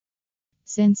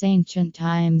Since ancient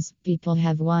times, people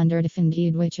have wondered if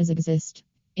indeed witches exist.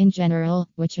 In general,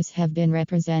 witches have been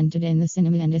represented in the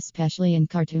cinema and especially in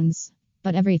cartoons.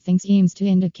 But everything seems to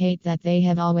indicate that they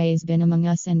have always been among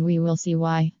us, and we will see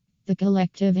why. The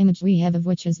collective image we have of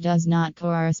witches does not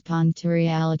correspond to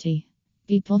reality.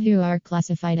 People who are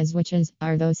classified as witches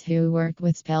are those who work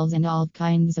with spells and all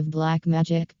kinds of black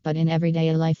magic, but in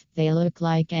everyday life, they look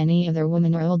like any other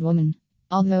woman or old woman.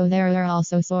 Although there are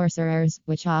also sorcerers,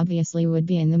 which obviously would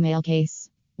be in the male case.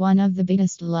 One of the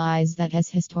biggest lies that has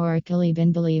historically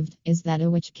been believed is that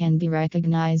a witch can be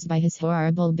recognized by his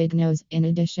horrible big nose, in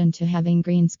addition to having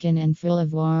green skin and full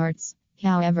of warts.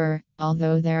 However,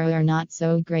 although there are not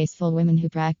so graceful women who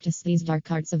practice these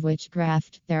dark arts of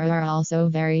witchcraft, there are also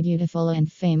very beautiful and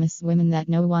famous women that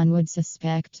no one would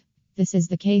suspect. This is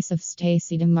the case of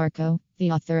Stacey DeMarco,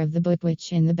 the author of the book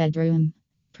Witch in the Bedroom.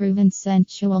 Proven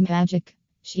sensual magic.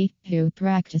 She, who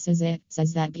practices it,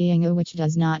 says that being a witch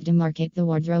does not demarcate the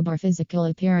wardrobe or physical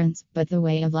appearance, but the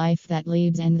way of life that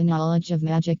leads and the knowledge of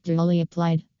magic duly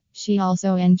applied. She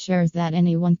also ensures that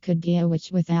anyone could be a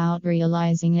witch without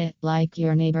realizing it, like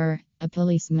your neighbor, a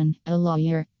policeman, a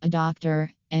lawyer, a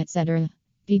doctor, etc.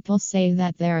 People say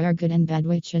that there are good and bad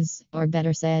witches, or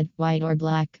better said, white or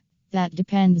black. That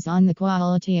depends on the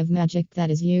quality of magic that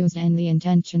is used and the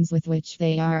intentions with which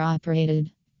they are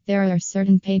operated. There are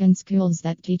certain pagan schools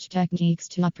that teach techniques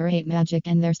to operate magic,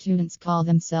 and their students call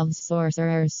themselves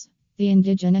sorcerers. The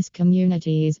indigenous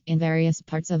communities in various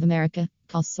parts of America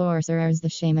call sorcerers the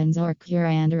shamans or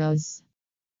curanderos.